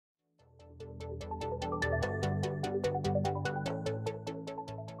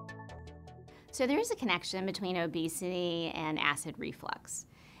So there is a connection between obesity and acid reflux.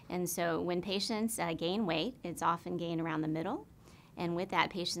 And so when patients gain weight, it's often gained around the middle. And with that,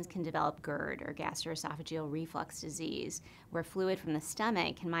 patients can develop GERD, or gastroesophageal reflux disease, where fluid from the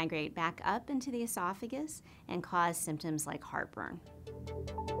stomach can migrate back up into the esophagus and cause symptoms like heartburn.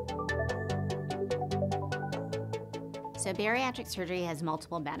 So bariatric surgery has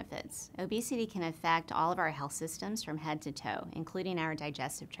multiple benefits. Obesity can affect all of our health systems from head to toe, including our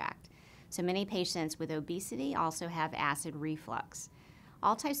digestive tract. So many patients with obesity also have acid reflux.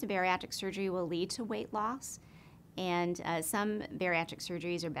 All types of bariatric surgery will lead to weight loss, and some bariatric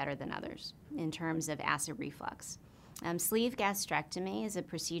surgeries are better than others in terms of acid reflux. Sleeve gastrectomy is a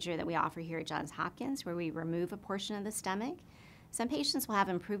procedure that we offer here at Johns Hopkins, where we remove a portion of the stomach. Some patients will have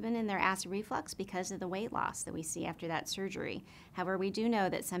improvement in their acid reflux because of the weight loss that we see after that surgery. However, we do know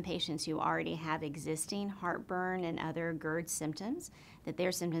that some patients who already have existing heartburn and other GERD symptoms, that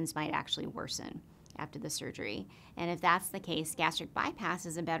their symptoms might actually worsen after the surgery. And if that's the case, gastric bypass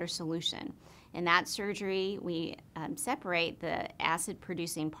is a better solution. In that surgery, we separate the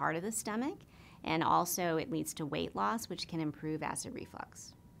acid-producing part of the stomach, and also it leads to weight loss, which can improve acid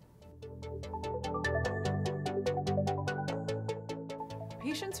reflux.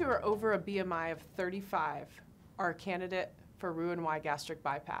 Patients who are over a BMI of 35 are a candidate for Roux-en-Y gastric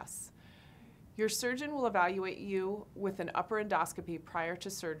bypass. Your surgeon will evaluate you with an upper endoscopy prior to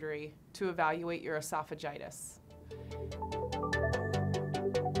surgery to evaluate your esophagitis.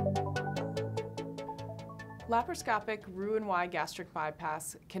 Laparoscopic Roux-en-Y gastric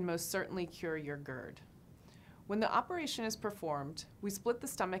bypass can most certainly cure your GERD. When the operation is performed, we split the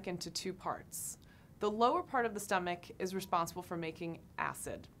stomach into two parts. The lower part of the stomach is responsible for making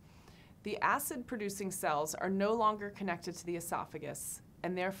acid. The acid-producing cells are no longer connected to the esophagus,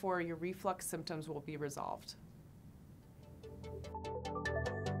 and therefore your reflux symptoms will be resolved.